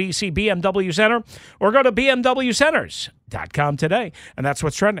Washington, D.C. BMW Center or go to bmwcenters.com today. And that's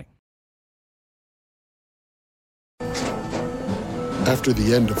what's trending. After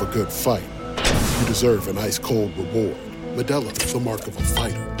the end of a good fight, you deserve an ice-cold reward. Modelo, the mark of a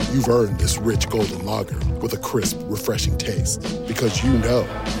fighter. You've earned this rich golden lager with a crisp, refreshing taste. Because you know,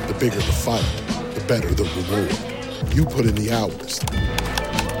 the bigger the fight, the better the reward. You put in the hours,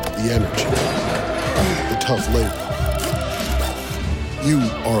 the energy, the tough labor. You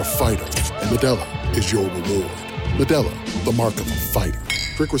are a fighter, and Modelo is your reward. Modelo, the mark of a fighter.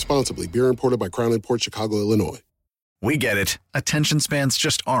 Drink responsibly. Beer imported by Crown Imports, Chicago, Illinois. We get it. Attention spans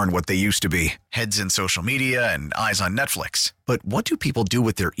just aren't what they used to be. Heads in social media and eyes on Netflix. But what do people do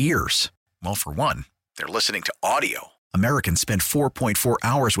with their ears? Well, for one, they're listening to audio. Americans spend 4.4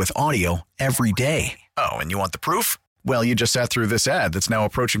 hours with audio every day. Oh, and you want the proof? Well, you just sat through this ad that's now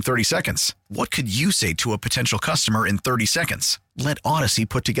approaching 30 seconds. What could you say to a potential customer in 30 seconds? Let Odyssey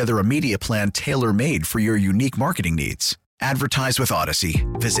put together a media plan tailor-made for your unique marketing needs. Advertise with Odyssey.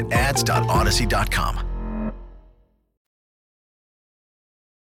 Visit ads.odyssey.com.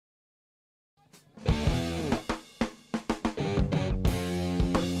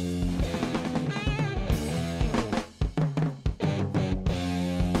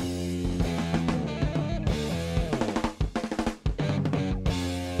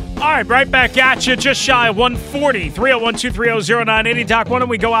 All right, right back at you, just shy of 140, 301-230-0980. Doc, why don't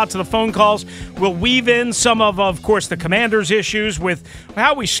we go out to the phone calls? We'll weave in some of course, the Commanders' issues with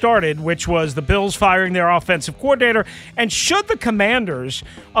how we started, which was the Bills firing their offensive coordinator. And should the Commanders,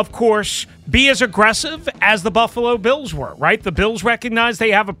 of course, be as aggressive as the Buffalo Bills were, right? The Bills recognize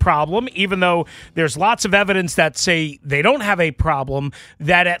they have a problem, even though there's lots of evidence that say they don't have a problem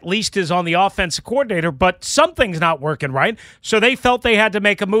that at least is on the offensive coordinator, but something's not working right. So they felt they had to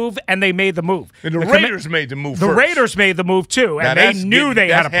make a move, and they made the move. And the Raiders made the move first. The Raiders made the move, too, and they knew they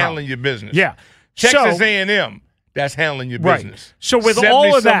had a problem. That's handling your business. Yeah. Texas A&M, that's handling your business. Right. So with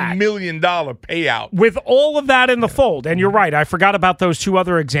all of that, $70 million payout. With all of that in the fold, and you're right, I forgot about those two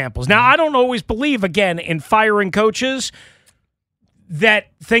other examples. Now, I don't always believe, again, in firing coaches that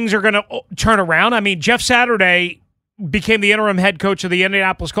things are going to turn around. I mean, Jeff Saturday became the interim head coach of the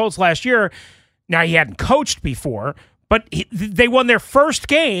Indianapolis Colts last year. Now, he hadn't coached before, but they won their first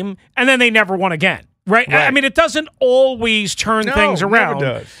game, and then they never won again. Right? I mean, it doesn't always turn things around.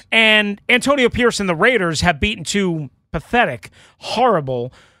 Never does. And Antonio Pierce and the Raiders have beaten two pathetic,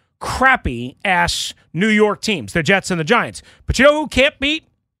 horrible, crappy-ass New York teams, the Jets and the Giants. But you know who can't beat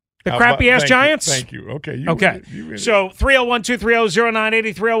the crappy-ass Giants? Thank you. Okay. Okay. So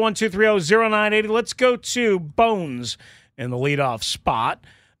 301-230-0980, 301-230-0980. Let's go to Bones in the leadoff spot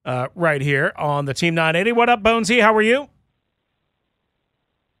right here on the Team 980. What up, Bonesy? How are you?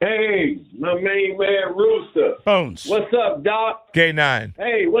 Hey, my main man, Rooster. Bones. What's up, Doc? K9.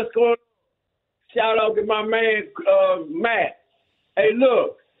 Hey, what's going on? Shout out to my man, Matt. Hey,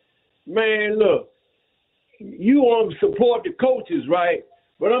 look. You want to support the coaches, right?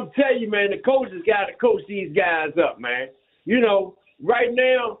 But I'm telling you, man, the coaches got to coach these guys up, man. You know, right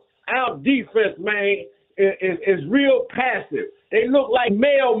now, our defense, man, is real passive. They look like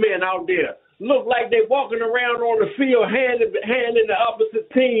mailmen out there. Look like they walking around on the field handing the opposite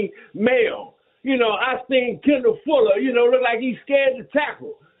team mail. You know, I seen Kendall Fuller, look like he's scared to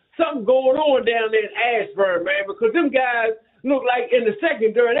tackle. Something going on down there in Ashburn, man, because them guys look like in the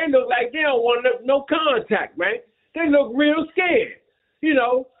secondary, they look like they don't want no contact, man. They look real scared,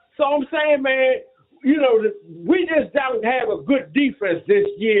 So I'm saying, man, we just don't have a good defense this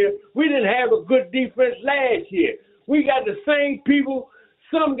year. We didn't have a good defense last year. We got the same people.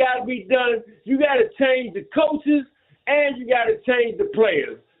 Something got to be done. You got to change the coaches, and you got to change the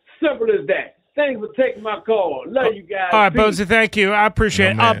players. Simple as that. Thanks for taking my call. Love you guys. All right, Bozy, thank you. I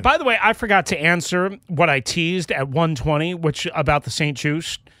appreciate it. By the way, I forgot to answer what I teased at 1:20, which about the St.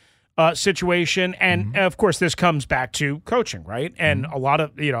 Juice situation. And, of course, this comes back to coaching, right? And a lot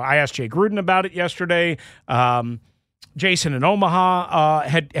of, I asked Jay Gruden about it yesterday. Jason in Omaha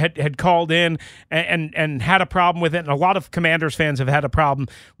had called in and had a problem with it, and a lot of Commanders fans have had a problem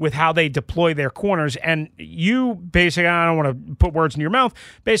with how they deploy their corners. And you basically, I don't want to put words in your mouth,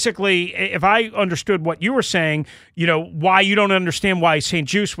 basically, if I understood what you were saying, why you don't understand why St.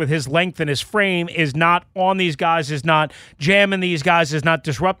 Juice with his length and his frame is not on these guys, is not jamming these guys, is not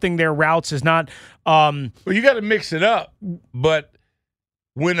disrupting their routes, is not well, you got to mix it up, but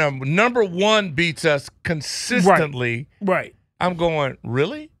when a number one beats us consistently, right. I'm going,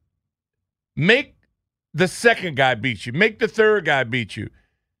 really? Make the second guy beat you. Make the third guy beat you.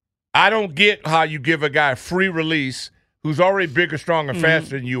 I don't get how you give a guy a free release who's already bigger, stronger,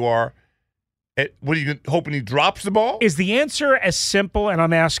 faster than you are. What are you hoping he drops the ball? Is the answer as simple, and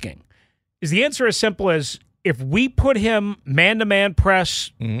I'm asking, is the answer as simple as if we put him man-to-man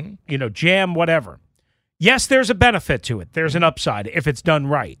press, jam, whatever, yes, there's a benefit to it. There's an upside if it's done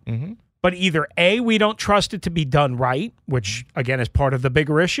right. But either A, we don't trust it to be done right, which, again, is part of the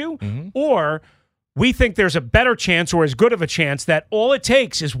bigger issue, or we think there's a better chance or as good of a chance that all it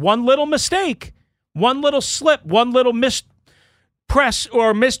takes is one little mistake, one little slip, one little missed press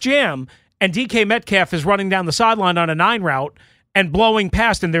or missed jam, and DK Metcalf is running down the sideline on a 9 route and blowing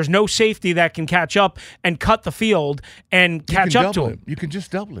past, and there's no safety that can catch up and cut the field and catch up to him. You can just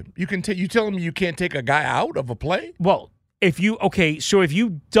double him. You can you telling me you can't take a guy out of a play? Well, if you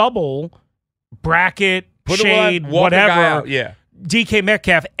double, bracket, shade, whatever, DK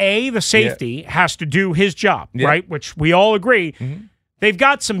Metcalf, the safety, has to do his job, right? Which we all agree. They've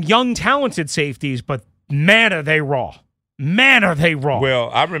got some young, talented safeties, but man, are they raw. Man, are they raw. Well,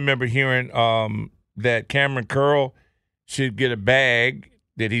 I remember hearing that Cameron Curl should get a bag,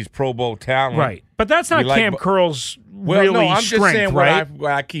 that he's Pro Bowl talent. Right. But that's not Cam Curl's well, really no, I'm strength, just saying right?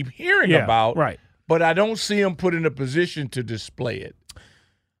 what I keep hearing about. Right. But I don't see him put in a position to display it.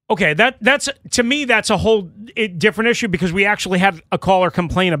 Okay, that's to me, that's a whole different issue because we actually had a caller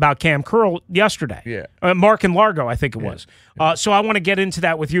complain about Cam Curl yesterday. Yeah. Mark in Largo, I think it was. So I want to get into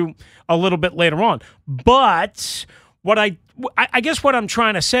that with you a little bit later on. But what I guess what I'm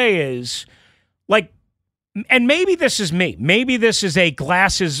trying to say is, like, and maybe this is me. Maybe this is a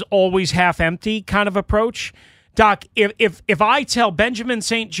glass is always half empty kind of approach. Doc, if I tell Benjamin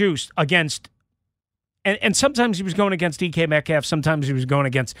St-Juste against, and sometimes he was going against DK Metcalf, sometimes he was going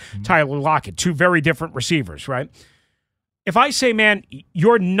against Tyler Lockett, two very different receivers, right? If I say, man,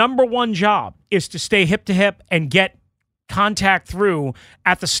 your number one job is to stay hip to hip and get contact through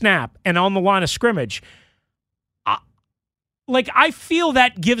at the snap and on the line of scrimmage, I feel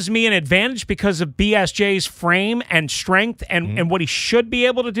that gives me an advantage because of BSJ's frame and strength and what he should be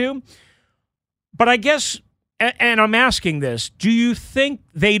able to do. But I guess, and I'm asking this, do you think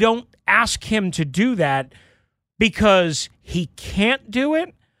they don't ask him to do that because he can't do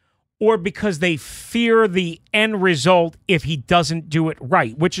it or because they fear the end result if he doesn't do it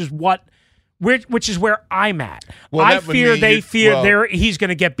right, which is where I'm at. Well, I fear he's going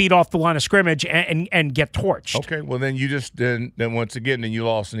to get beat off the line of scrimmage and get torched. Okay, well then you just then once again you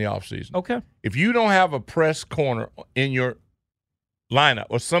lost in the offseason. Okay. If you don't have a press corner in your lineup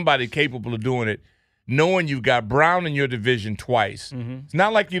or somebody capable of doing it, knowing you've got Brown in your division twice, it's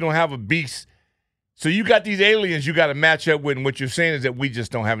not like you don't have a beast. So you got these aliens you got to match up with, and what you're saying is that we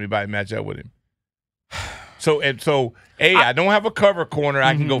just don't have anybody to match up with him. So I don't have a cover corner.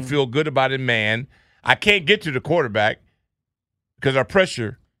 I can go feel good about it, man. I can't get to the quarterback because our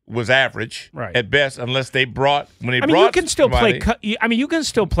pressure was average at best, unless they brought you can still play. You can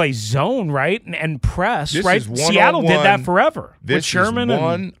still play zone, right, and press, this right. Seattle did that forever with Sherman. This is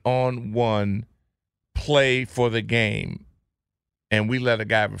one-on-one play for the game, and we let a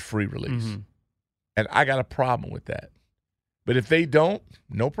guy have a free release, and I got a problem with that. But if they don't,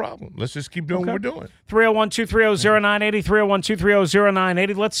 no problem. Let's just keep doing what we're doing. 301-230-0980,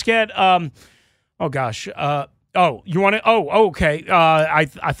 301-230-0980. Let's get you want to okay. I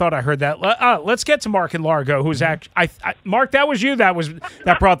thought I heard that. Let's get to Mark in Largo, who's actually Mark, that was you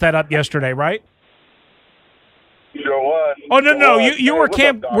that brought that up yesterday, right? Sure was. Oh no. You were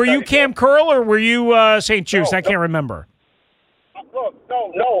Cam. Were you Cam Curl or were you St-Juste? I can't remember. Look,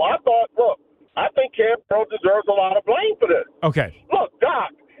 no. I think Cam Curl deserves a lot of blame for this. Okay. Look,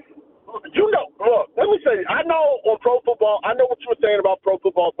 Doc, let me say, I know on Pro Football, I know what you were saying about Pro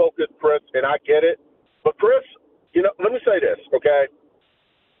Football Focus, Chris, and I get it. But, Chris, let me say this, okay?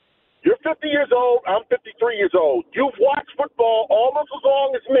 You're 50 years old. I'm 53 years old. You've watched football almost as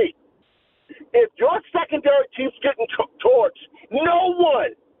long as me. If your secondary keeps getting torched, no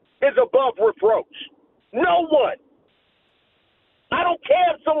one is above reproach. No one. I don't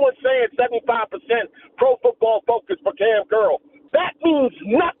care if someone's saying 75% Pro Football Focus for Cam Curl. That means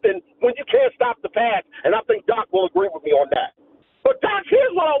nothing when you can't stop the pass, and I think Doc will agree with me on that. But, Doc,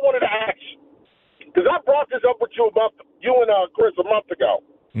 here's what I wanted to ask you, because I brought this up with you and Chris a month ago.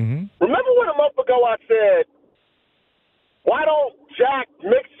 Remember when a month ago I said, why don't Jack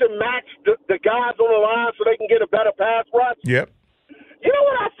mix and match the guys on the line so they can get a better pass rush? Yep. You know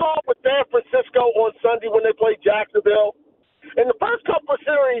what I saw with San Francisco on Sunday when they played Jacksonville? In the first couple of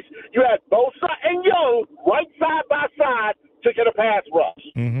series, you had Bosa and Young right side by side to get a pass rush.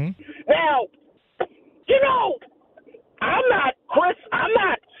 Now, I'm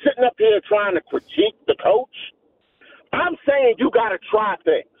not sitting up here trying to critique the coach. I'm saying you got to try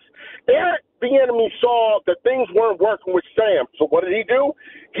things. Eric Bieniemy saw that things weren't working with Sam. So what did he do?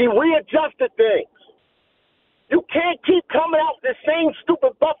 He readjusted things. You can't keep coming out with the same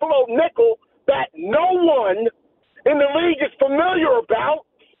stupid Buffalo nickel that no one in the league is familiar about,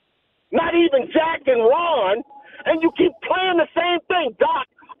 not even Jack and Ron, and you keep playing the same thing. Doc,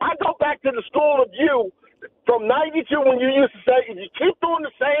 I go back you when you used to say, if you keep doing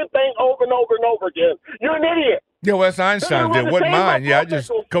the same thing over and over and over again, you're an idiot. Yeah, Wes Einstein did. Wasn't mine. Yeah,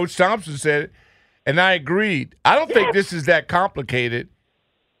 Coach Thompson said it, and I agreed. I don't think this is that complicated.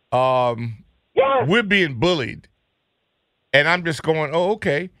 We're being bullied. And I'm just going, oh,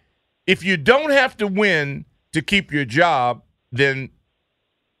 okay. If you don't have to win to keep your job, then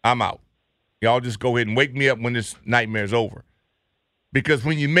I'm out. Y'all just go ahead and wake me up when this nightmare's over. Because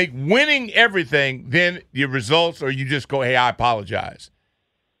when you make winning everything, then your results, or you just go, hey, I apologize.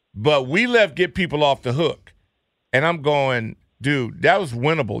 But we get people off the hook. And I'm going, dude, that was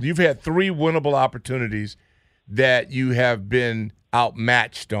winnable. You've had 3 winnable opportunities that you have been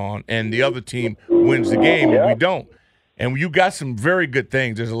outmatched on, and the other team wins the game, and we don't. And you got some very good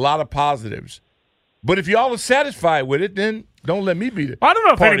things. There's a lot of positives. But if y'all are satisfied with it, then don't let me be the I don't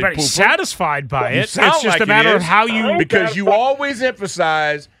know if party anybody's pooper. satisfied by it. It's just like a matter of how you – because you always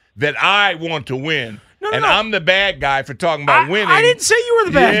emphasize that I want to win. No. I'm the bad guy for talking about winning. I didn't say you were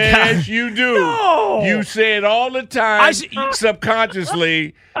the bad guy. Yes, you do. No. You say it all the time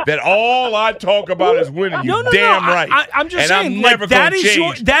subconsciously that all I talk about is winning. You damn right. I'm just saying, I'm never that gonna is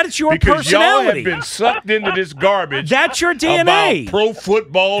change your because personality. y'all have been sucked into this garbage. That's your DNA. About pro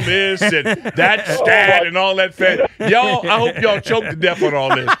football this and that stat and all that. Y'all, I hope y'all choke to death on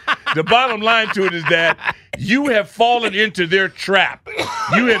all this. The bottom line to it is that you have fallen into their trap.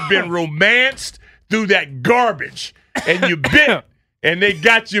 You have been romanced through that garbage, and you bit, and they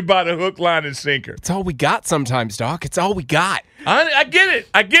got you by the hook, line, and sinker. It's all we got sometimes, Doc. It's all we got. I get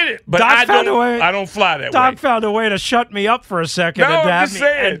it. But I don't fly that way. Doc found a way to shut me up for a second. No, I'm just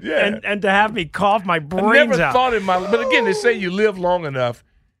saying. And to have me cough my brains out. I never thought in my life. But again, they say you live long enough,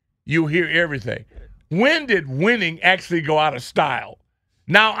 you'll hear everything. When did winning actually go out of style?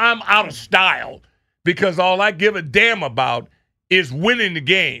 Now I'm out of style because all I give a damn about is winning the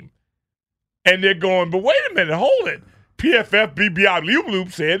game. And they're going, but wait a minute, hold it. PFF, BBI,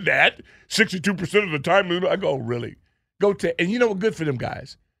 Loop said that 62% of the time. I go, really? And you know what? Good for them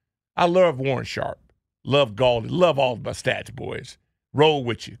guys. I love Warren Sharp. Love Galdi. Love all of my stats boys. Roll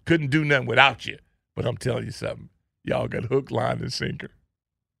with you. Couldn't do nothing without you. But I'm telling you something. Y'all got hook, line, and sinker.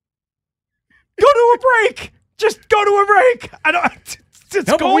 Go to a break. Just go to a break.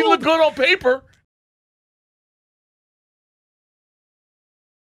 But we look good on paper.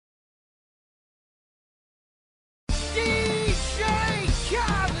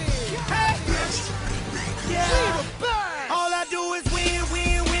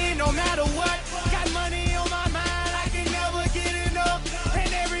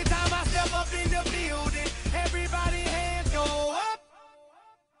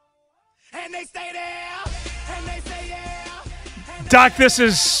 Doc, this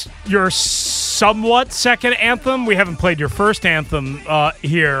is your somewhat second anthem. We haven't played your first anthem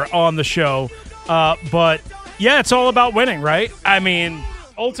here on the show. But, yeah, it's all about winning, right? I mean,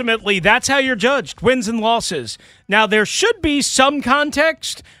 ultimately, that's how you're judged, wins and losses. Now, there should be some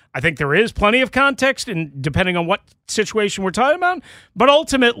context. I think there is plenty of context, and depending on what situation we're talking about. But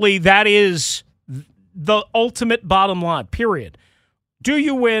ultimately, that is the ultimate bottom line, period. Do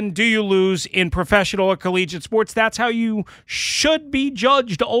you win? Do you lose in professional or collegiate sports? That's how you should be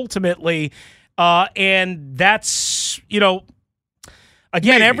judged ultimately. And that's,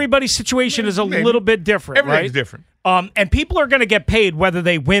 again, everybody's situation is a little bit different, Everything's right? different. And people are going to get paid whether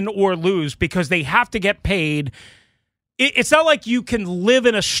they win or lose because they have to get paid. It's not like you can live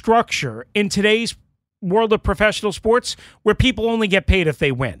in a structure in today's world of professional sports where people only get paid if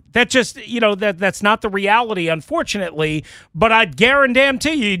they win. That just, that's not the reality, unfortunately, but I'd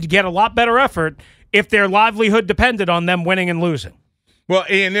guarantee you'd get a lot better effort if their livelihood depended on them winning and losing. Well,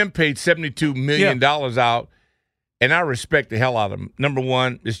 A&M paid $72 million out, and I respect the hell out of them. Number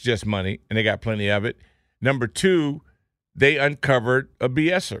one, it's just money, and they got plenty of it. Number two, they uncovered a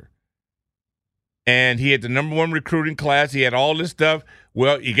BSer. And he had the number one recruiting class. He had all this stuff.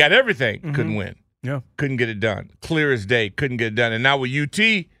 Well, he got everything. Mm-hmm. Couldn't win. Yeah. Couldn't get it done. Clear as day. Couldn't get it done. And now with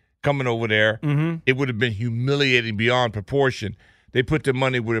UT coming over there, it would have been humiliating beyond proportion. They put their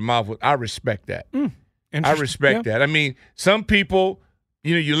money where their mouth was. I respect that. I respect that. I mean, some people,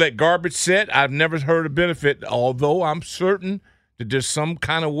 you let garbage sit. I've never heard a benefit, although I'm certain that there's some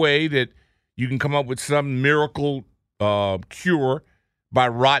kind of way that you can come up with some miracle cure by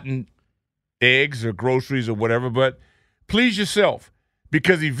rotten eggs or groceries or whatever. But please yourself,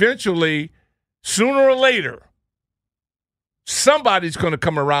 because eventually – sooner or later, somebody's going to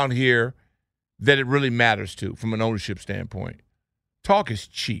come around here that it really matters to from an ownership standpoint. Talk is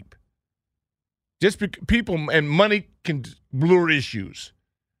cheap. Just people and money can blur issues.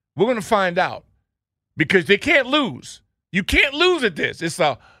 We're going to find out because they can't lose. You can't lose at this. It's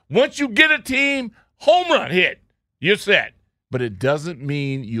once you get a team, home run hit. You're set. But it doesn't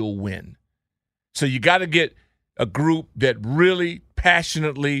mean you'll win. So you got to get a group that really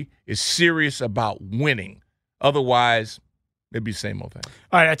passionately is serious about winning. Otherwise, it'd be the same old thing.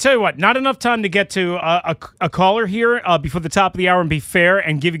 All right, I tell you what, not enough time to get to a caller here before the top of the hour and be fair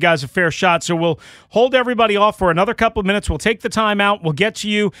and give you guys a fair shot. So we'll hold everybody off for another couple of minutes. We'll take the time out. We'll get to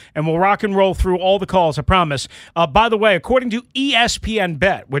you, and we'll rock and roll through all the calls, I promise. By the way, according to ESPN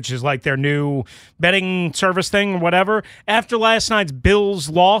Bet, which is like their new betting service thing or whatever, after last night's Bills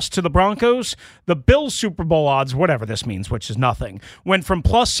loss to the Broncos, the Bills Super Bowl odds, whatever this means, which is nothing, went from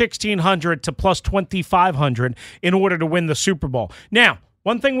plus 1,600 to plus 2,500 in order to win the Super Bowl. Now,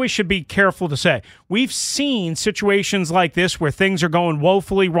 one thing we should be careful to say, we've seen situations like this where things are going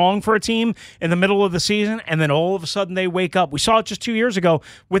woefully wrong for a team in the middle of the season, and then all of a sudden they wake up. We saw it just 2 years ago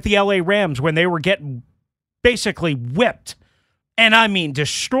with the LA Rams when they were getting basically whipped, and I mean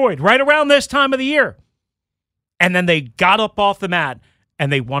destroyed, right around this time of the year. And then they got up off the mat,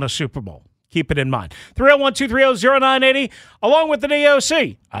 and they won a Super Bowl. Keep it in mind. 301-230-0980, along with the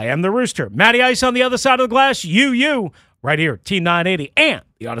DOC. I am the Rooster. Matty Ice on the other side of the glass. You. Right here, Team 980 and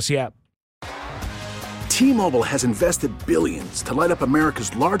the Odyssey app. T-Mobile has invested billions to light up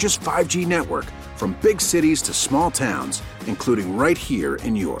America's largest 5G network, from big cities to small towns, including right here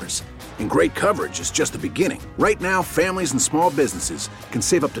in yours. And great coverage is just the beginning. Right now, families and small businesses can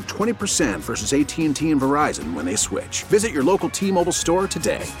save up to 20% versus AT&T and Verizon when they switch. Visit your local T-Mobile store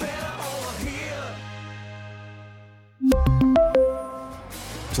today.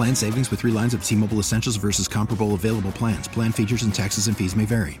 Plan savings with 3 lines of T-Mobile Essentials versus comparable available plans. Plan features and taxes and fees may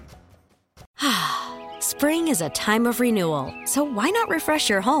vary. Spring is a time of renewal, so why not refresh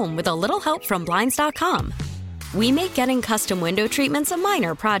your home with a little help from Blinds.com? We make getting custom window treatments a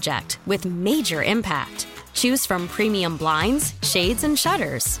minor project with major impact. Choose from premium blinds, shades, and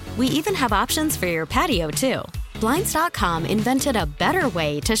shutters. We even have options for your patio, too. Blinds.com invented a better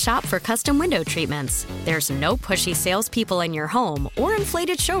way to shop for custom window treatments. There's no pushy salespeople in your home or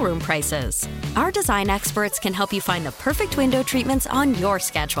inflated showroom prices. Our design experts can help you find the perfect window treatments on your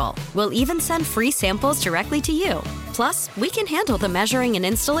schedule. We'll even send free samples directly to you. Plus, we can handle the measuring and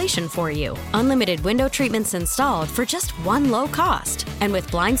installation for you. Unlimited window treatments installed for just one low cost. And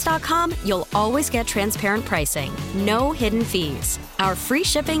with Blinds.com, you'll always get transparent pricing. No hidden fees. Our free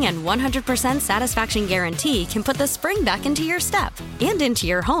shipping and 100% satisfaction guarantee can put the spring back into your step and into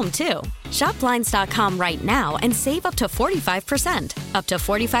your home, too. Shop Blinds.com right now and save up to 45%. Up to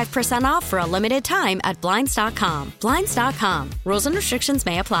 45% off for a limited time at Blinds.com. Blinds.com. Rules and restrictions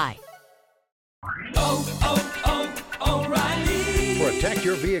may apply. O'Reilly. Protect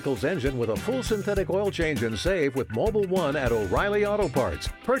your vehicle's engine with a full synthetic oil change and save with Mobil 1 at O'Reilly Auto Parts.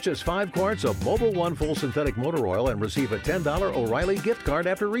 Purchase 5 quarts of Mobil 1 full synthetic motor oil and receive a $10 O'Reilly gift card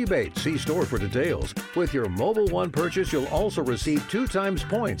after rebate. See store for details. With your Mobil 1 purchase, you'll also receive 2 times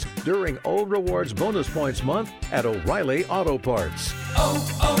points during O Rewards Bonus Points Month at O'Reilly Auto Parts.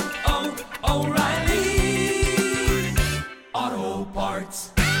 O'Reilly Auto Parts.